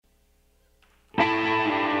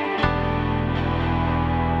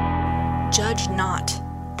not,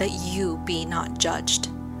 that you be not judged.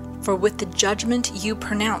 For with the judgment you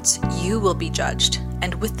pronounce, you will be judged,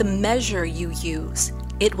 and with the measure you use,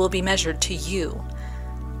 it will be measured to you.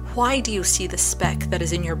 Why do you see the speck that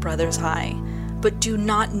is in your brother's eye, but do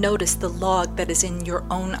not notice the log that is in your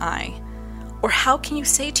own eye? Or how can you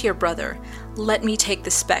say to your brother, let me take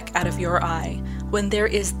the speck out of your eye, when there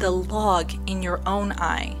is the log in your own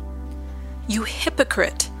eye? You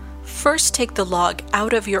hypocrite! First take the log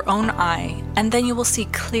out of your own eye, and then you will see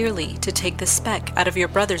clearly to take the speck out of your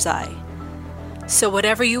brother's eye. So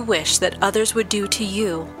whatever you wish that others would do to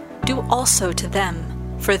you, do also to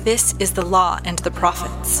them, for this is the law and the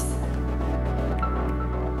prophets.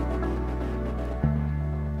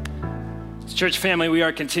 Church family, we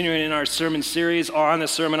are continuing in our sermon series on the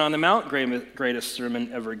Sermon on the Mount, greatest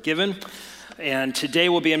sermon ever given. And today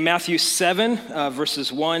we'll be in Matthew 7,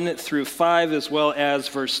 verses 1 through 5, as well as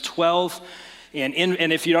verse 12. And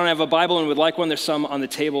if you don't have a Bible and would like one, there's some on the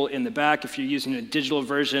table in the back. If you're using a digital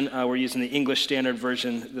version, we're using the English Standard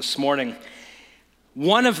Version this morning.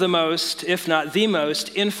 One of the most, if not the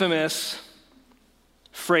most, infamous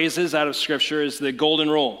phrases out of Scripture is the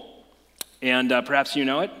Golden Rule. And perhaps you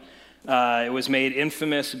know it. It was made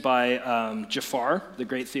infamous by Jafar, the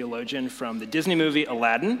great theologian from the Disney movie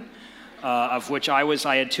Aladdin, of which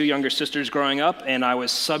I had 2 younger sisters growing up, and I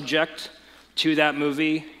was subject to that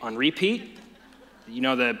movie on repeat. You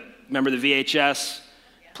know, remember the VHS,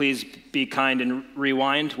 please be kind and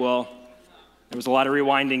rewind? Well, there was a lot of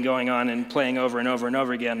rewinding going on and playing over and over and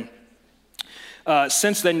over again.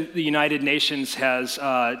 Since then, the United Nations has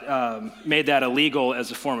made that illegal as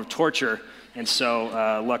a form of torture, and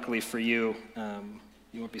so luckily for you,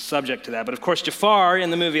 you won't be subject to that. But of course, Jafar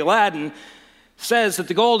in the movie Aladdin says that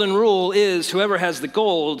the golden rule is whoever has the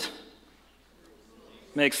gold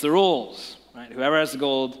makes the rules, right? Whoever has the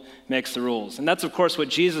gold makes the rules. And that's, of course, what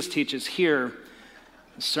Jesus teaches here in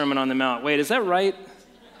the Sermon on the Mount. Wait, is that right?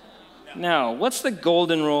 No. What's the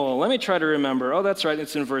golden rule? Let me try to remember. Oh, that's right.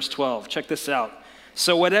 It's in verse 12. Check this out.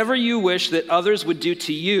 So whatever you wish that others would do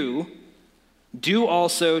to you, do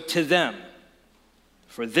also to them.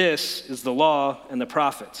 For this is the law and the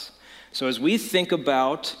prophets. So as we think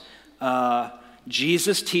about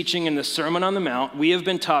Jesus' teaching in the Sermon on the Mount, we have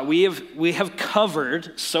been taught, we have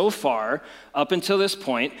covered so far, up until this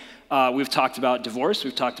point, we've talked about divorce,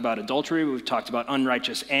 we've talked about adultery, we've talked about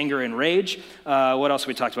unrighteous anger and rage. What else have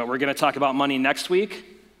we talked about? We're going to talk about money next week.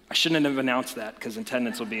 I shouldn't have announced that because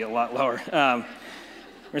attendance will be a lot lower.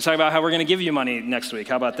 We're going to talk about how we're going to give you money next week.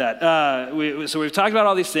 How about that? So we've talked about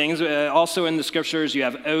all these things. Also in the scriptures, you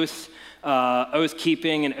have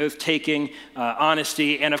oath-keeping and oath-taking,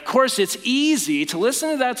 honesty. And of course, it's easy to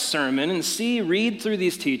listen to that sermon and read through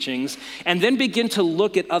these teachings, and then begin to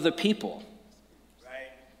look at other people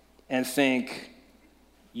and think,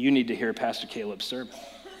 you need to hear Pastor Caleb's sermon.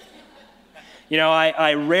 You know,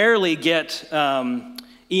 I rarely get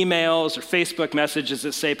emails or Facebook messages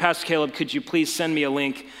that say, Pastor Caleb, could you please send me a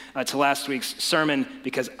link to last week's sermon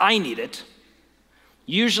because I need it.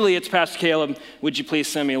 Usually it's, Pastor Caleb, would you please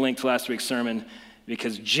send me a link to last week's sermon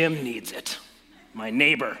because Jim needs it, my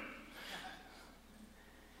neighbor.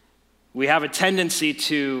 We have a tendency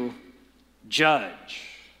to judge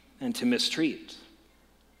and to mistreat.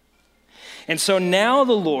 And so now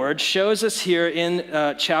the Lord shows us here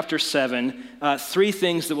in chapter 7 3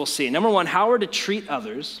 things that we'll see. Number 1, how we're to treat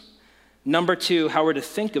others. Number 2, how we're to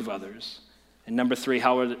think of others. And number 3,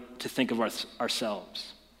 how we're to think of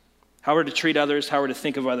ourselves. How we're to treat others, how we're to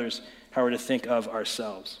think of others, how we're to think of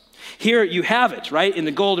ourselves. Here you have it, right, in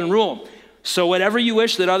the golden rule. So whatever you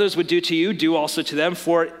wish that others would do to you, do also to them,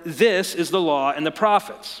 for this is the law and the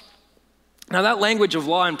prophets. Now that language of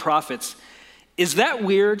law and prophets, is that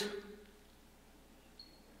weird?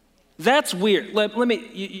 That's weird. Let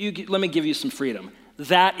me give you some freedom.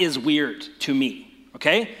 That is weird to me,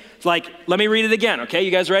 okay? Like, let me read it again, okay?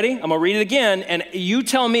 You guys ready? I'm going to read it again, and you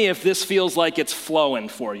tell me if this feels like it's flowing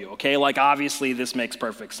for you, okay? Like, obviously, this makes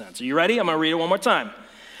perfect sense. Are you ready? I'm going to read it one more time.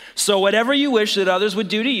 So whatever you wish that others would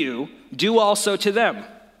do to you, do also to them.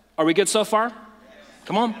 Are we good so far?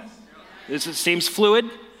 Come on. This seems fluid.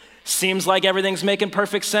 Seems like everything's making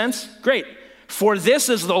perfect sense. Great. For this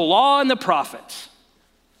is the law and the prophets.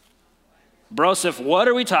 Broseph, what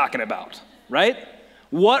are we talking about, right?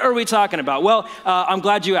 What are we talking about? Well, I'm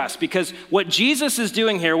glad you asked, because what Jesus is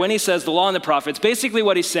doing here when he says the law and the prophets, basically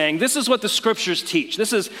what he's saying, this is what the scriptures teach.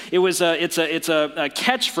 It's a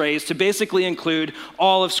catchphrase to basically include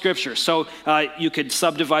all of scripture. So you could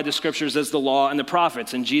subdivide the scriptures as the law and the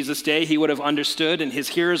prophets. In Jesus' day, he would have understood, and his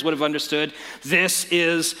hearers would have understood, this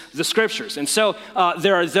is the scriptures. And so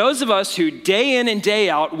there are those of us who day in and day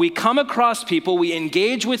out, we come across people, we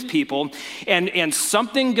engage with people, and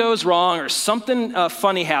something goes wrong or something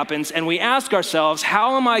funny happens, and we ask ourselves,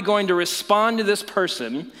 how am I going to respond to this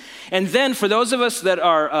person? And then for those of us that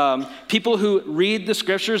are people who read the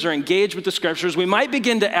scriptures or engage with the scriptures, we might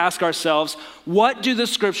begin to ask ourselves, what do the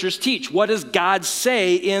scriptures teach? What does God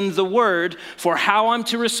say in the word for how I'm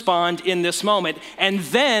to respond in this moment? And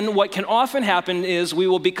then what can often happen is we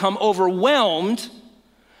will become overwhelmed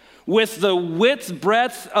with the width,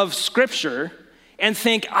 breadth of scripture and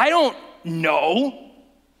think, I don't know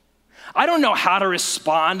how to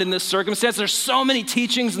respond in this circumstance. There's so many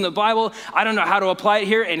teachings in the Bible. I don't know how to apply it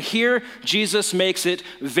here. And here, Jesus makes it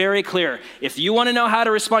very clear. If you want to know how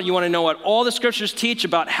to respond, you want to know what all the scriptures teach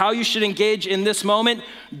about how you should engage in this moment,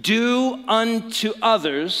 do unto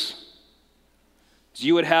others as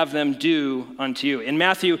you would have them do unto you. In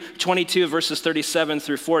Matthew 22, verses 37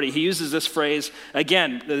 through 40, he uses this phrase,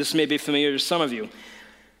 again, this may be familiar to some of you.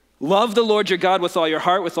 Love the Lord your God with all your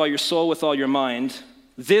heart, with all your soul, with all your mind.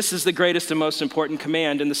 This is the greatest and most important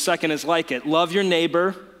command, and the second is like it. Love your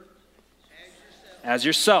neighbor as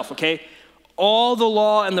yourself, okay? All the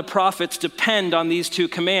law and the prophets depend on these two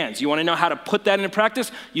commands. You want to know how to put that into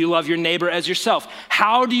practice? You love your neighbor as yourself.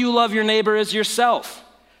 How do you love your neighbor as yourself?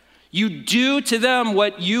 You do to them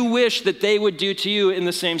what you wish that they would do to you in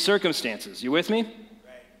the same circumstances. You with me?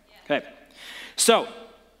 Okay. So,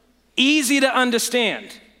 easy to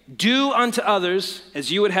understand. Do unto others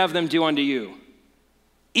as you would have them do unto you.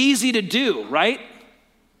 Easy to do, right?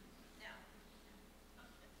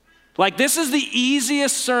 Like, this is the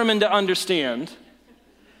easiest sermon to understand.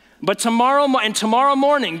 But tomorrow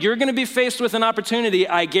morning, you're going to be faced with an opportunity,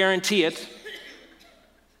 I guarantee it,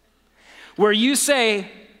 where you say,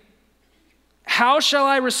 how shall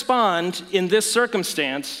I respond in this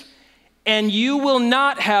circumstance? And you will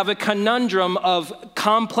not have a conundrum of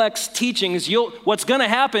complex teachings. What's going to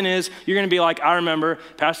happen is you're going to be like, I remember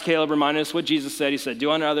Pastor Caleb reminded us what Jesus said. He said,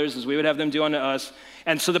 do unto others as we would have them do unto us.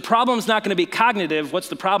 And so the problem's not going to be cognitive. What's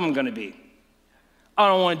the problem going to be? I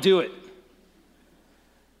don't want to do it.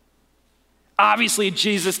 Obviously,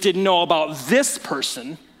 Jesus didn't know about this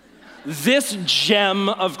person, this gem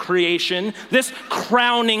of creation, this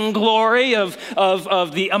crowning glory of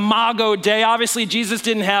the Imago Dei. Obviously, Jesus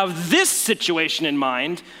didn't have this situation in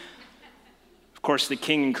mind. Of course, the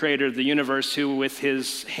king and creator of the universe, who with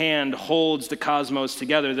his hand holds the cosmos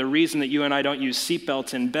together. The reason that you and I don't use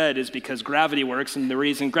seatbelts in bed is because gravity works, and the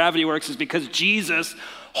reason gravity works is because Jesus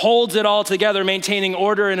holds it all together, maintaining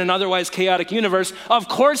order in an otherwise chaotic universe. Of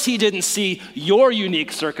course, he didn't see your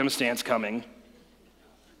unique circumstance coming.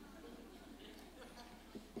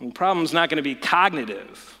 The problem's not going to be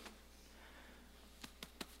cognitive.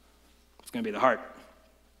 It's going to be the heart.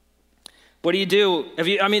 What do you do? Have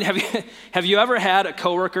you ever had a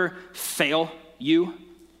coworker fail you? Have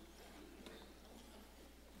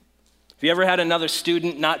you ever had another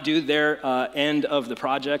student not do their end of the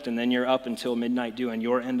project, and then you're up until midnight doing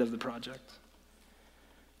your end of the project?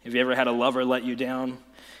 Have you ever had a lover let you down?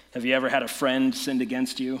 Have you ever had a friend sinned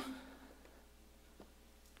against you?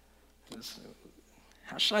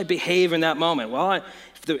 How should I behave in that moment? Well,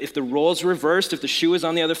 if the role's reversed, if the shoe is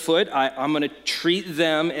on the other foot, I'm going to treat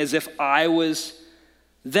them as if I was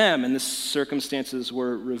them and the circumstances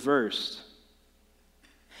were reversed.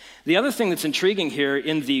 The other thing that's intriguing here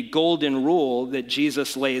in the golden rule that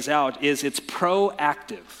Jesus lays out is it's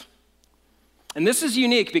proactive. And this is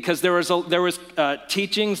unique because there was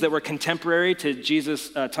teachings that were contemporary to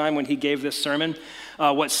Jesus' time when he gave this sermon,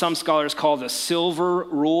 what some scholars call the silver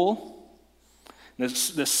rule.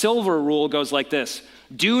 The silver rule goes like this: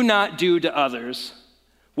 do not do to others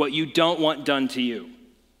what you don't want done to you.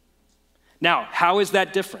 Now, how is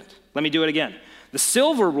that different? Let me do it again. The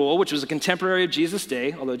silver rule, which was a contemporary of Jesus'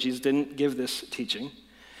 day, although Jesus didn't give this teaching,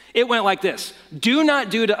 it went like this: do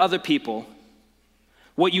not do to other people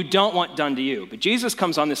what you don't want done to you. But Jesus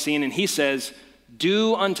comes on the scene and he says,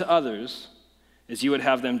 do unto others as you would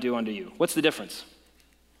have them do unto you. What's the difference?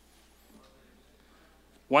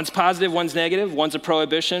 One's positive, one's negative, one's a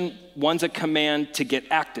prohibition, one's a command to get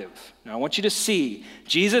active. Now I want you to see,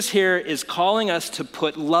 Jesus here is calling us to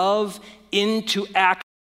put love into action,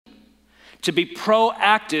 to be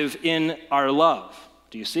proactive in our love.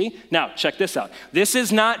 Do you see? Now, check this out. This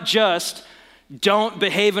is not just Don't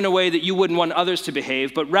behave in a way that you wouldn't want others to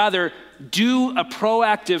behave, but rather do a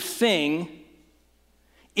proactive thing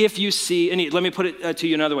if you see a need. Let me put it to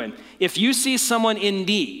you another way. If you see someone in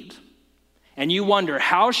need and you wonder,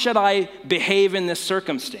 how should I behave in this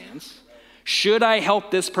circumstance? Should I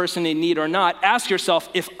help this person in need or not? Ask yourself,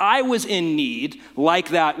 if I was in need like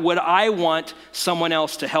that, would I want someone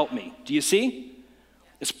else to help me? Do you see?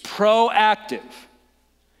 It's proactive.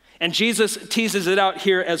 And Jesus teases it out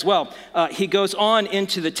here as well. He goes on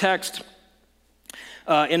into the text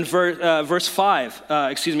in verse 5,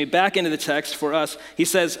 back into the text for us. He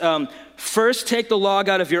says, first take the log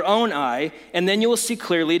out of your own eye, and then you will see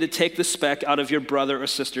clearly to take the speck out of your brother or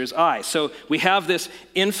sister's eye. So we have this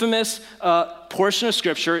infamous portion of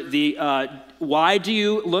Scripture, why do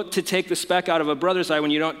you look to take the speck out of a brother's eye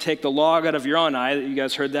when you don't take the log out of your own eye? You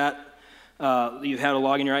guys heard that? You had a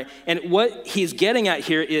log in your eye. And what he's getting at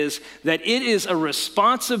here is that it is a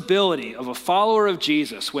responsibility of a follower of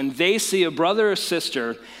Jesus when they see a brother or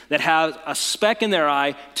sister that has a speck in their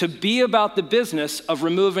eye to be about the business of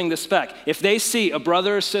removing the speck. If they see a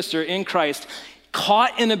brother or sister in Christ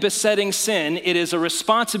caught in a besetting sin, it is a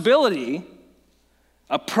responsibility,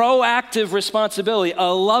 a proactive responsibility,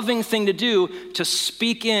 a loving thing to do to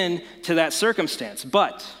speak in to that circumstance.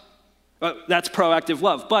 But that's proactive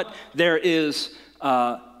love. But there is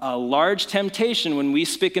a large temptation when we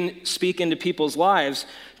speak into people's lives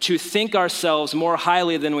to think ourselves more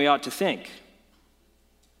highly than we ought to think.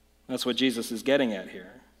 That's what Jesus is getting at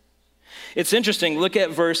here. It's interesting. Look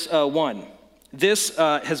at verse 1. This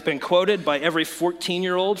has been quoted by every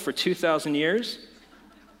 14-year-old for 2,000 years.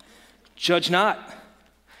 Judge not,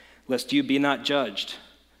 lest you be not judged.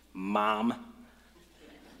 Mom.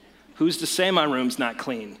 Who's to say my room's not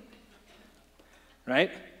clean?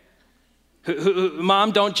 Right?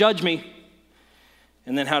 Mom, don't judge me.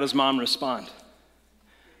 And then how does mom respond?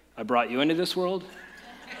 I brought you into this world.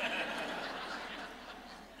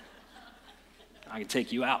 I can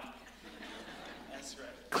take you out. That's right.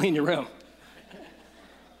 Clean your room.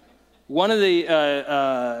 One of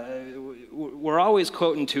we're always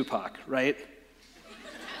quoting Tupac, right?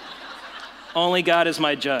 Only God is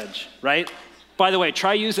my judge, right? By the way,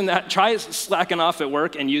 try slacking off at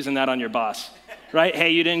work and using that on your boss. Right? Hey,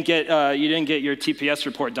 you didn't get your TPS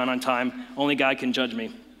report done on time. Only God can judge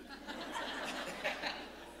me.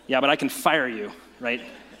 Yeah, but I can fire you, right?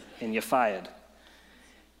 And you fired.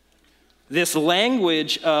 This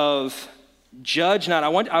language of judge not, I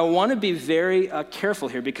want to be very careful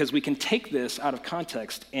here because we can take this out of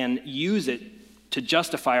context and use it to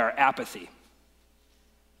justify our apathy.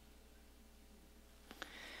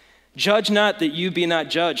 Judge not that you be not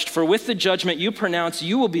judged, for with the judgment you pronounce,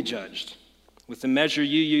 you will be judged. With the measure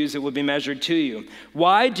you use, it will be measured to you.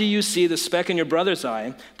 Why do you see the speck in your brother's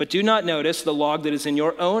eye, but do not notice the log that is in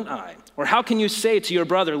your own eye? Or how can you say to your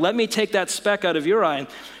brother, let me take that speck out of your eye,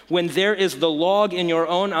 when there is the log in your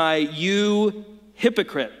own eye, you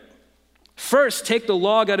hypocrite? First, take the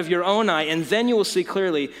log out of your own eye, and then you will see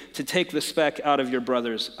clearly to take the speck out of your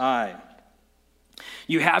brother's eye.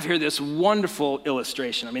 You have here this wonderful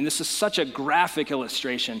illustration. I mean, this is such a graphic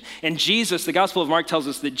illustration. And Jesus, the Gospel of Mark tells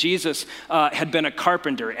us that Jesus had been a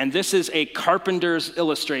carpenter, and this is a carpenter's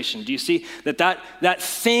illustration. Do you see that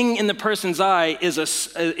thing in the person's eye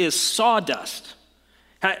is sawdust?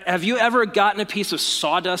 Have you ever gotten a piece of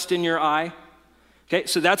sawdust in your eye? Okay,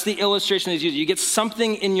 so that's the illustration that's used. You get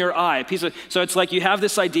something in your eye, so it's like you have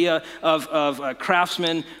this idea of a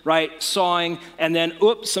craftsman, right, sawing, and then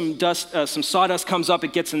some sawdust comes up,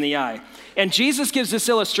 it gets in the eye. And Jesus gives this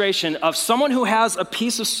illustration of someone who has a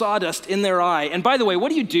piece of sawdust in their eye. And by the way, what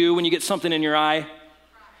do you do when you get something in your eye?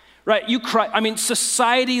 Right, you cry. I mean,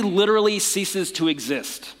 society literally ceases to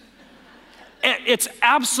exist. It's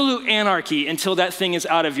absolute anarchy until that thing is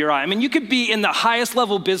out of your eye. I mean, you could be in the highest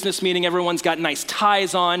level business meeting, everyone's got nice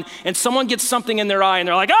ties on, and someone gets something in their eye and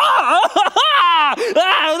they're like, no,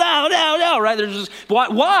 right? They're just,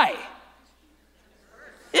 why?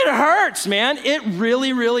 It hurts, man. It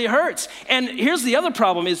really, really hurts. And here's the other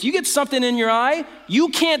problem is you get something in your eye, you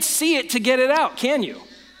can't see it to get it out, can you?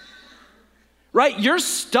 Right? You're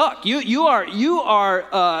stuck. You are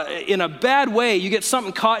in a bad way. You get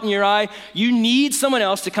something caught in your eye. You need someone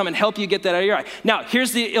else to come and help you get that out of your eye. Now,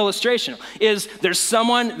 here's the illustration. There's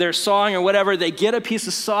someone, they're sawing or whatever, they get a piece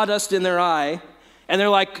of sawdust in their eye, and they're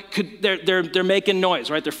like, they're making noise,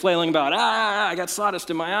 right? They're flailing about, I got sawdust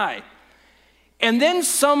in my eye. And then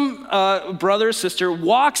some brother or sister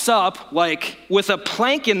walks up like with a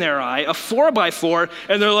plank in their eye, a 4x4,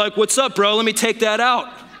 and they're like, what's up, bro? Let me take that out.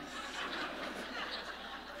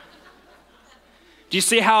 Do you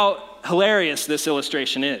see how hilarious this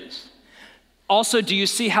illustration is? Also, do you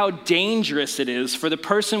see how dangerous it is for the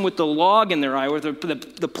person with the log in their eye, or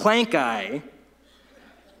the plank eye,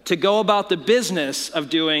 to go about the business of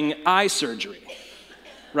doing eye surgery,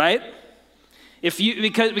 right?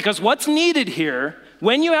 Because what's needed here,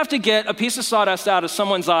 when you have to get a piece of sawdust out of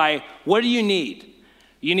someone's eye, what do you need?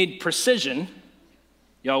 You need precision.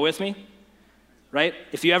 Y'all with me? Right?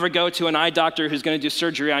 If you ever go to an eye doctor who's going to do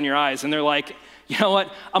surgery on your eyes and they're like, you know what,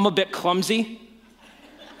 I'm a bit clumsy.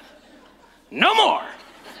 No more.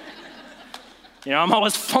 I'm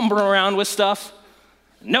always fumbling around with stuff.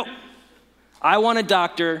 No. I want a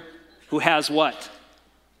doctor who has what?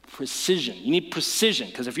 Precision. You need precision,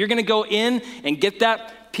 because if you're going to go in and get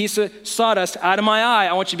that piece of sawdust out of my eye,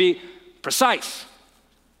 I want you to be precise.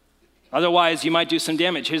 Otherwise, you might do some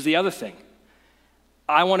damage. Here's the other thing.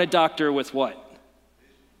 I want a doctor with what?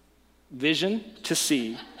 Vision to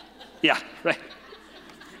see. Yeah, right.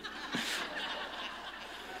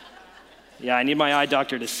 Yeah, I need my eye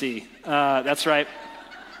doctor to see. That's right.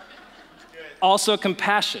 Also,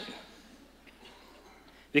 compassion.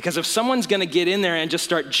 Because if someone's going to get in there and just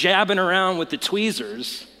start jabbing around with the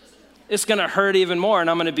tweezers, it's going to hurt even more, and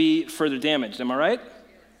I'm going to be further damaged. Am I right?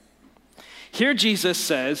 Here Jesus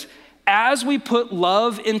says, as we put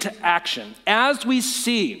love into action, as we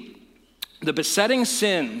see the besetting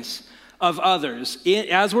sins of others,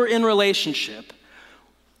 as we're in relationship,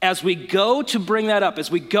 as we go to bring that up, as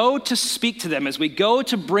we go to speak to them, as we go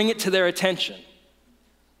to bring it to their attention,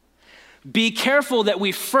 be careful that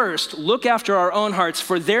we first look after our own hearts,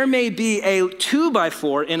 for there may be a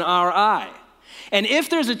 2x4 in our eye. And if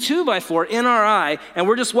there's a 2x4 in our eye and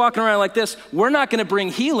we're just walking around like this, we're not going to bring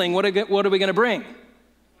healing. What are we going to bring?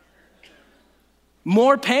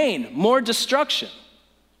 More pain, more destruction.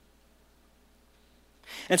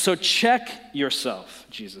 And so check yourself,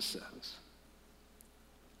 Jesus says.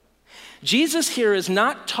 Jesus here is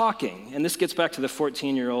not talking, and this gets back to the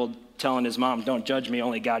 14-year-old telling his mom, don't judge me,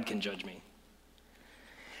 only God can judge me.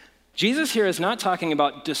 Jesus here is not talking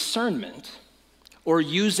about discernment or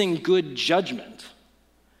using good judgment.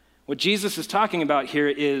 What Jesus is talking about here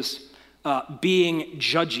is being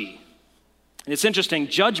judgy. And it's interesting,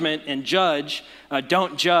 judgment and judge,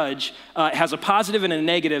 don't judge, has a positive and a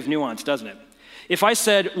negative nuance, doesn't it? If I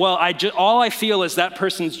said, well, all I feel is that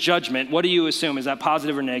person's judgment, what do you assume? Is that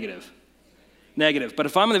positive or negative? Negative. But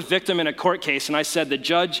if I'm the victim in a court case and I said the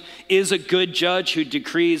judge is a good judge who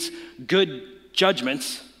decrees good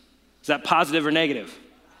judgments, is that positive or negative?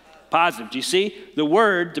 Positive. Do you see? The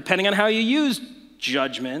word, depending on how you use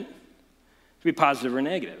judgment, can be positive or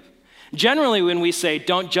negative. Generally, when we say,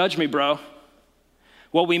 don't judge me, bro,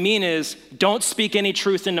 what we mean is, don't speak any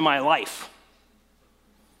truth into my life.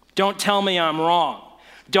 Don't tell me I'm wrong.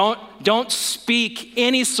 Don't speak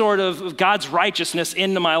any sort of God's righteousness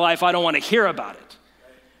into my life. I don't want to hear about it.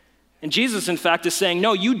 And Jesus, in fact, is saying,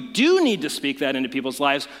 no, you do need to speak that into people's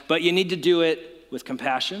lives, but you need to do it with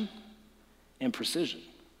compassion and precision.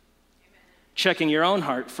 Checking your own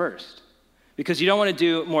heart first, because you don't want to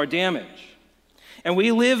do more damage. And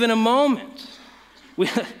we live in a moment.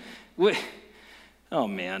 Oh,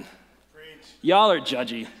 man. Y'all are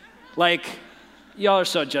judgy. Y'all are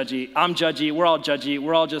so judgy. I'm judgy. We're all judgy.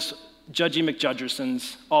 We're all just judgy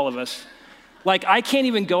McJudgersons, all of us. I can't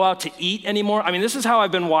even go out to eat anymore. I mean, this is how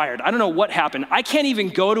I've been wired. I don't know what happened. I can't even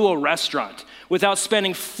go to a restaurant without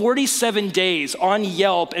spending 47 days on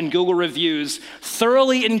Yelp and Google reviews,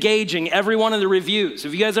 thoroughly engaging every one of the reviews.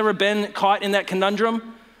 Have you guys ever been caught in that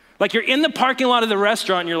conundrum? You're in the parking lot of the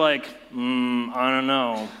restaurant and you're like, I don't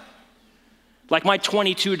know. My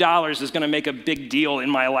 $22 is going to make a big deal in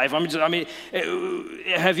my life.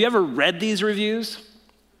 Have you ever read these reviews?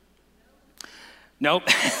 Nope.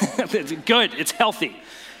 It's good. It's healthy.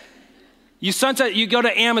 You go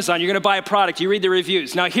to Amazon, you're going to buy a product, you read the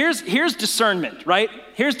reviews. Now, here's discernment, right?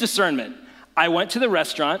 Here's discernment. I went to the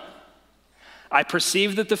restaurant. I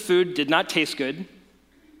perceived that the food did not taste good.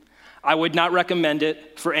 I would not recommend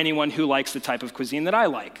it for anyone who likes the type of cuisine that I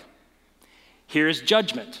like. Here's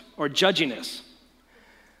judgment or judginess.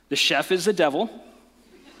 The chef is the devil,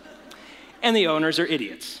 and the owners are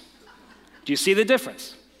idiots. Do you see the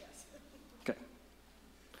difference? Okay.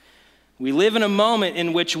 We live in a moment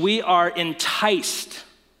in which we are enticed,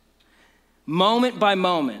 moment by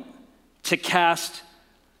moment, to cast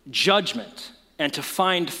judgment and to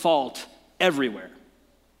find fault everywhere.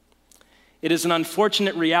 It is an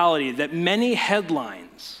unfortunate reality that many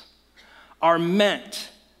headlines are meant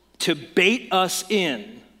to bait us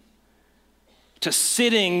in to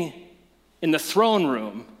sitting in the throne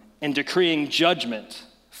room and decreeing judgment,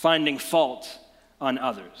 finding fault on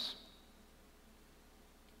others.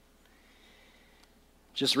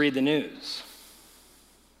 Just read the news.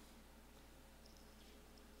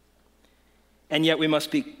 and yet we must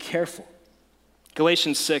be careful.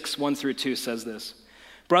 Galatians 6, 1 through 2 says this: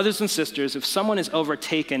 Brothers and sisters, if someone is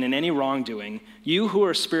overtaken in any wrongdoing, you who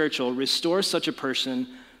are spiritual, restore such a person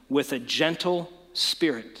with a gentle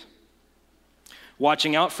spirit,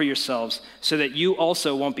 watching out for yourselves so that you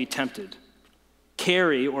also won't be tempted.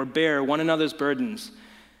 Carry or bear one another's burdens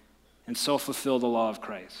and so fulfill the law of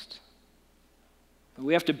Christ.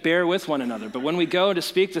 We have to bear with one another, but when we go to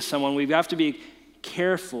speak to someone, we have to be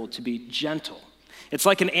careful to be gentle. It's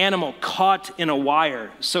like an animal caught in a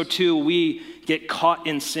wire, so too we get caught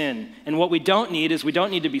in sin. And what we don't need is we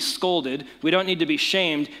don't need to be scolded, we don't need to be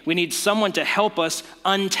shamed, we need someone to help us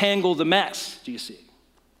untangle the mess, do you see?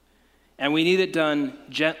 And we need it done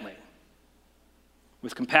gently,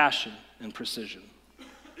 with compassion and precision.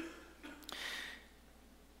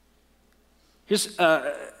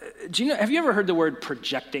 Have you ever heard the word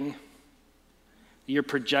projecting? You're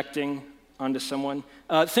projecting onto someone.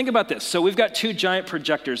 Think about this. So we've got two giant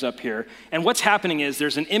projectors up here, and what's happening is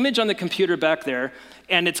there's an image on the computer back there,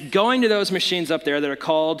 and it's going to those machines up there that are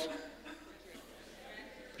called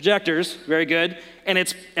projectors. Very good.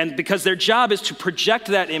 And because their job is to project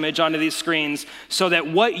that image onto these screens so that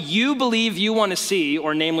what you believe you want to see,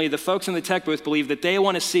 or namely the folks in the tech booth believe that they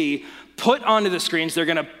want to see, put onto the screens, they're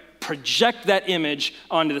going to project that image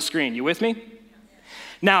onto the screen. You with me?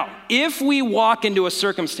 Now, if we walk into a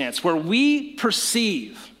circumstance where we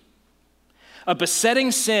perceive a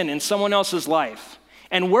besetting sin in someone else's life,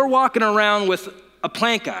 and we're walking around with a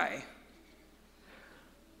plank eye,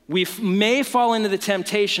 we may fall into the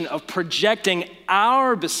temptation of projecting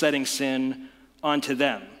our besetting sin onto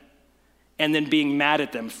them and then being mad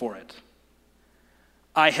at them for it.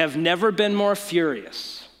 I have never been more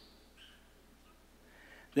furious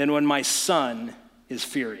than when my son is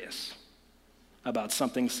furious about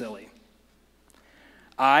something silly.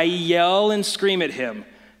 I yell and scream at him,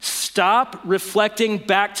 stop reflecting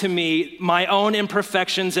back to me my own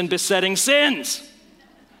imperfections and besetting sins.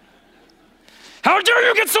 How dare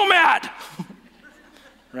you get so mad?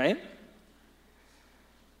 Right?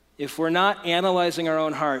 If we're not analyzing our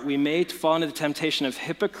own heart, we may fall into the temptation of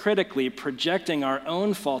hypocritically projecting our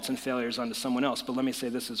own faults and failures onto someone else. But let me say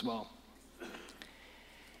this as well.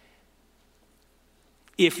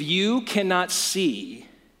 If you cannot see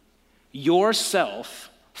yourself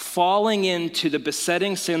falling into the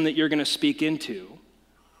besetting sin that you're going to speak into,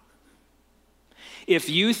 if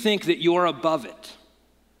you think that you're above it,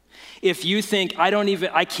 if you think,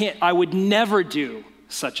 I would never do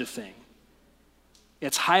such a thing,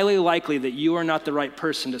 it's highly likely that you are not the right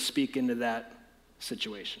person to speak into that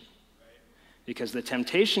situation. Because the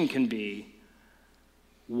temptation can be,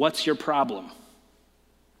 what's your problem?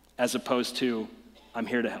 As opposed to, I'm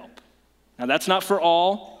here to help. Now, that's not for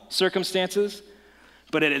all circumstances,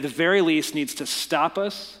 but it at the very least needs to stop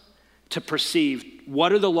us to perceive,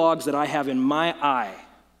 what are the logs that I have in my eye?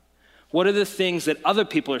 What are the things that other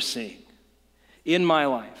people are seeing in my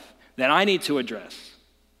life that I need to address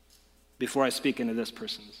before I speak into this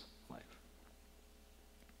person's life?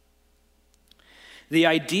 The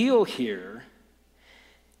ideal here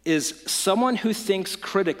is someone who thinks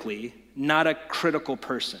critically, not a critical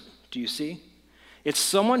person. Do you see? It's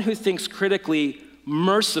someone who thinks critically,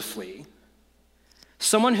 mercifully,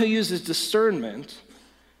 someone who uses discernment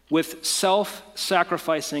with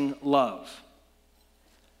self-sacrificing love.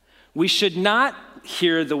 We should not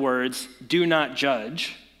hear the words, do not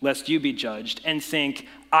judge, lest you be judged, and think,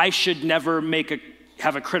 I should never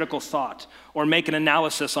have a critical thought or make an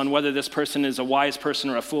analysis on whether this person is a wise person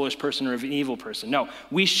or a foolish person or an evil person. No,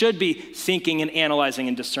 we should be thinking and analyzing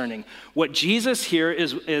and discerning. What Jesus here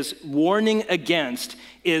is warning against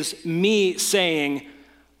is me saying,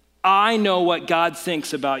 I know what God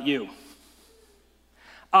thinks about you.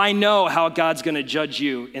 I know how God's going to judge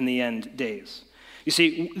you in the end days. You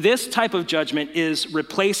see, this type of judgment is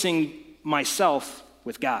replacing myself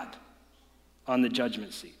with God on the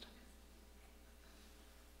judgment seat.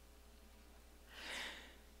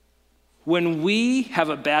 When we have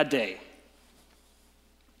a bad day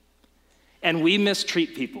and we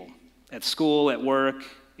mistreat people at school, at work,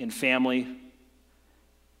 in family,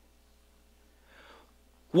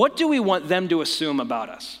 what do we want them to assume about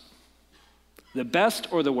us? The best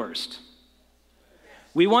or the worst?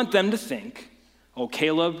 We want them to think, oh,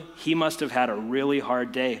 Caleb, he must have had a really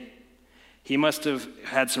hard day. He must have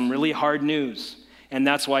had some really hard news, and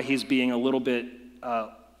that's why he's being a little bit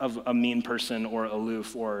of a mean person or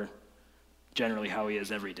aloof or generally how he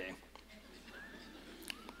is every day.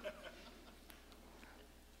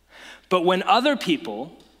 But when other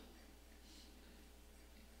people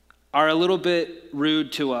are a little bit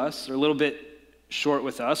rude to us, or a little bit short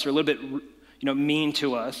with us, or a little bit mean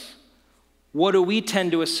to us, what do we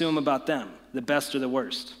tend to assume about them, the best or the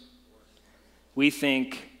worst? We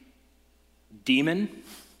think, demon,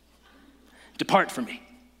 depart from me.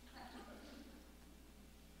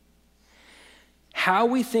 How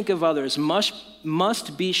we think of others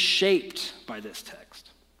must be shaped by this text.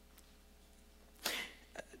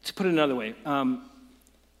 To put it another way,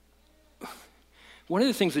 one of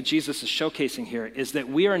the things that Jesus is showcasing here is that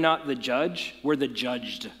we are not the judge, we're the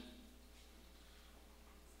judged.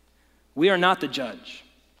 We are not the judge,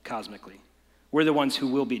 cosmically. We're the ones who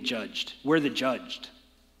will be judged. We're the judged,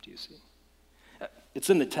 do you see? It's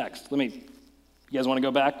in the text. You guys want to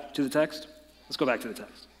go back to the text? Let's go back to the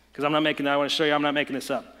text. Because I want to show you I'm not making this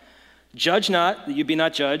up. Judge not, that you be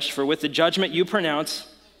not judged, for with the judgment you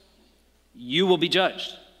pronounce, you will be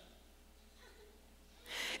judged.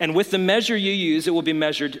 And with the measure you use, it will be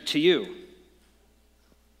measured to you.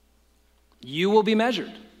 You will be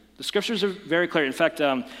measured. The scriptures are very clear. In fact,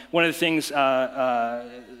 one of the things,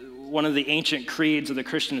 one of the ancient creeds of the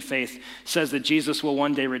Christian faith says that Jesus will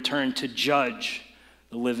one day return to judge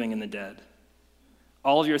the living and the dead.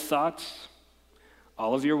 All of your thoughts,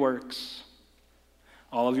 all of your works,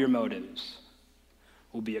 all of your motives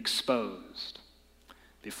will be exposed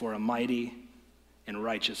before a mighty and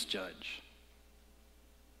righteous judge.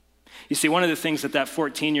 You see, one of the things that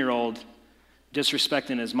 14-year-old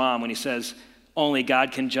disrespecting his mom when he says, only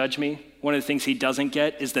God can judge me, one of the things he doesn't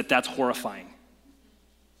get is that that's horrifying.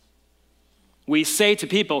 We say to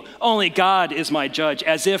people, only God is my judge,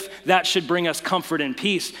 as if that should bring us comfort and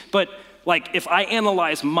peace. But if I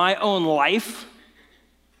analyze my own life,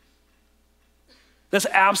 that's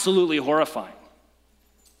absolutely horrifying.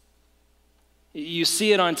 You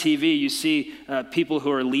see it on TV, you see people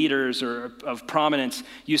who are leaders or of prominence,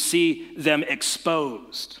 you see them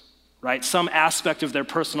exposed, right? Some aspect of their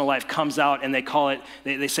personal life comes out and they call it,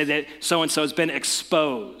 they say that so-and-so has been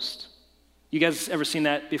exposed. You guys ever seen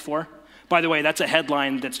that before? By the way, that's a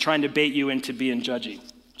headline that's trying to bait you into being judgy.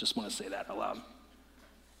 Just want to say that out loud.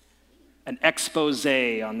 An expose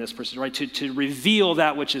on this person, right? To reveal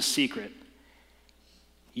that which is secret.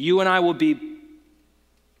 You and I will be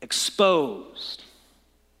exposed.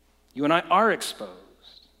 You and I are exposed.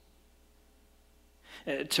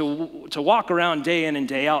 To walk around day in and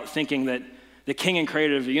day out thinking that the king and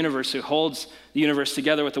creator of the universe who holds the universe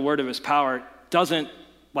together with the word of his power doesn't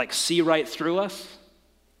see right through us?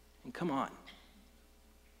 And come on.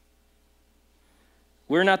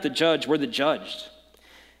 We're not the judge, we're the judged.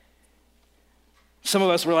 Some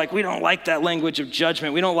of us were like, we don't like that language of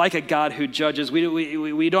judgment. We don't like a God who judges.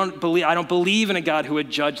 We don't believe, I don't believe in a God who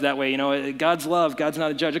would judge that way. You know, God's love, God's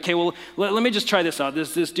not a judge. Okay, well, let me just try this out.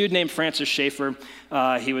 This dude named Francis Schaeffer,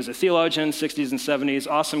 he was a theologian, 60s and 70s,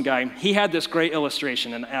 awesome guy. He had this great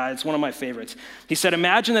illustration, and it's one of my favorites. He said,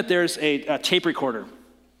 imagine that there's a tape recorder.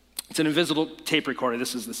 It's an invisible tape recorder.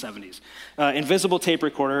 This is the 70s. Invisible tape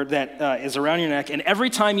recorder that is around your neck, and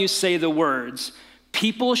every time you say the words,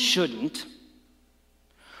 people shouldn't,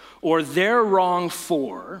 or they're wrong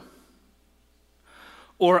for,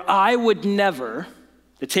 or I would never,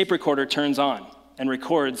 the tape recorder turns on and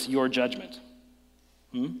records your judgment.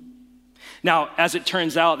 Now, as it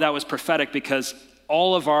turns out, that was prophetic because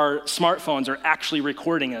all of our smartphones are actually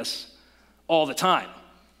recording us all the time.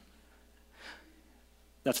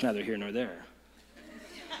 That's neither here nor there.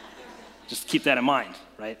 Just keep that in mind,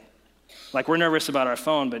 right? We're nervous about our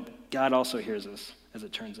phone, but God also hears us, as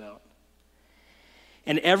it turns out.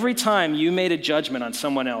 And every time you made a judgment on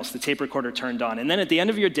someone else, the tape recorder turned on. And then at the end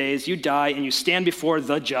of your days, you die and you stand before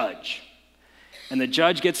the judge. And the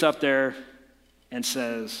judge gets up there and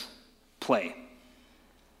says, play.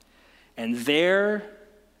 And there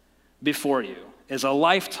before you is a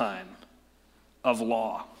lifetime of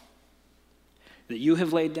law that you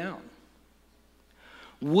have laid down.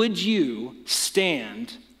 Would you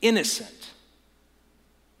stand innocent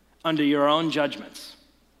under your own judgments?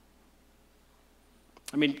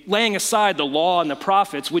 I mean, laying aside the law and the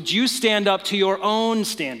prophets, would you stand up to your own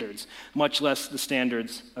standards, much less the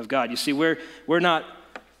standards of God? You see, we're not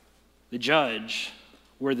the judge,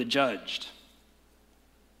 we're the judged.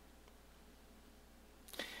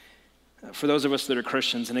 For those of us that are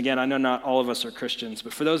Christians, and again, I know not all of us are Christians,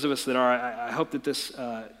 but for those of us that are, I hope that this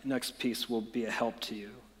next piece will be a help to you.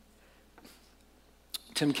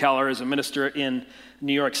 Tim Keller is a minister in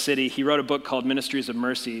New York City. He wrote a book called Ministries of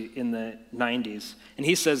Mercy in the 90s. And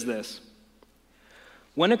he says this: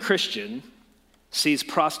 when a Christian sees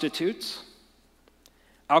prostitutes,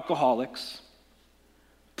 alcoholics,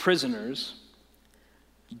 prisoners,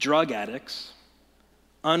 drug addicts,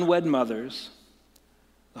 unwed mothers,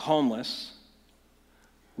 the homeless,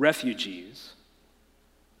 refugees,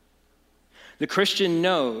 the Christian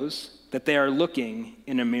knows that they are looking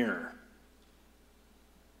in a mirror.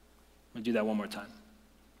 I'll do that one more time.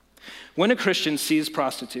 When a Christian sees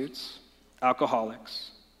prostitutes,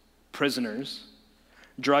 alcoholics, prisoners,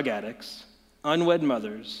 drug addicts, unwed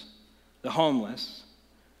mothers, the homeless,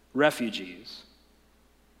 refugees,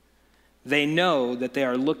 they know that they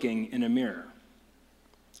are looking in a mirror.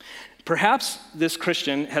 Perhaps this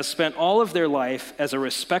Christian has spent all of their life as a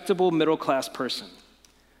respectable middle-class person,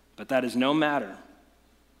 but that is no matter.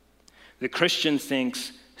 The Christian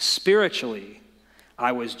thinks, spiritually,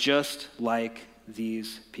 I was just like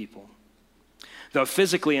these people. Though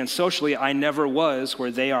physically and socially I never was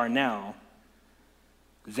where they are now,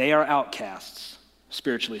 they are outcasts,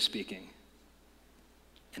 spiritually speaking.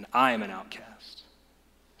 And I am an outcast,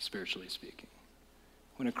 spiritually speaking.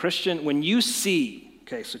 When you see,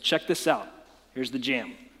 okay, so check this out. Here's the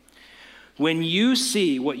jam. When you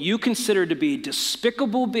see what you consider to be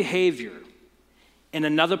despicable behavior in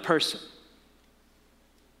another person,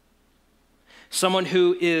 someone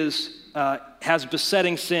who has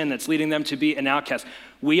besetting sin that's leading them to be an outcast,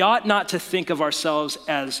 we ought not to think of ourselves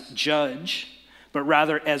as judge, but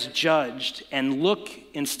rather as judged, and look,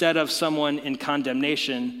 instead of someone in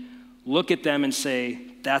condemnation, look at them and say,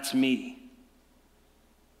 that's me.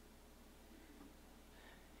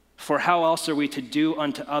 For how else are we to do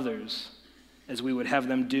unto others as we would have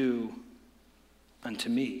them do unto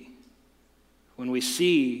me? When we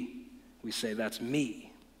see, we say, that's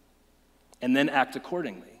me, and then act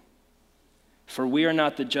accordingly. For we are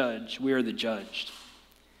not the judge, we are the judged.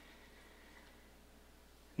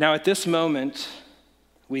 Now, at this moment,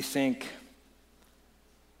 we think,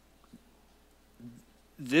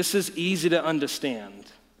 this is easy to understand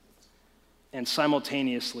and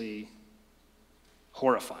simultaneously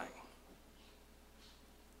horrifying.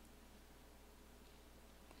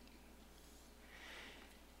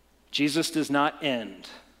 Jesus does not end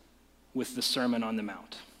with the Sermon on the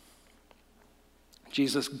Mount.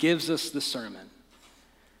 Jesus gives us the sermon,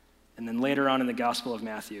 and then later on in the Gospel of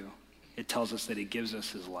Matthew, it tells us that he gives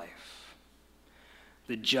us his life.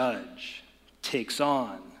 The judge takes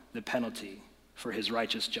on the penalty for his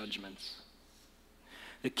righteous judgments.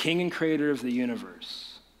 The king and creator of the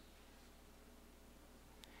universe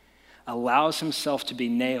allows himself to be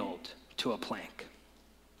nailed to a plank.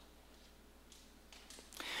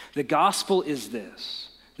 The gospel is this,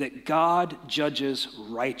 that God judges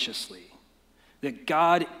righteously, that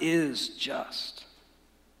God is just,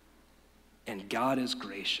 and God is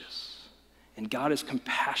gracious, and God is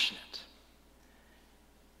compassionate.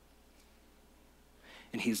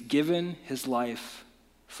 And he's given his life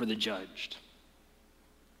for the judged.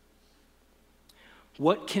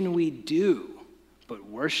 What can we do but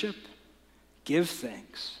worship, give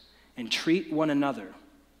thanks, and treat one another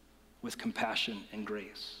with compassion and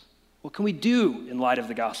grace? What can we do in light of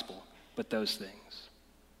the gospel but those things?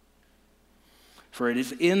 For it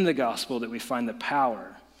is in the gospel that we find the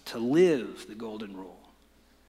power to live the golden rule.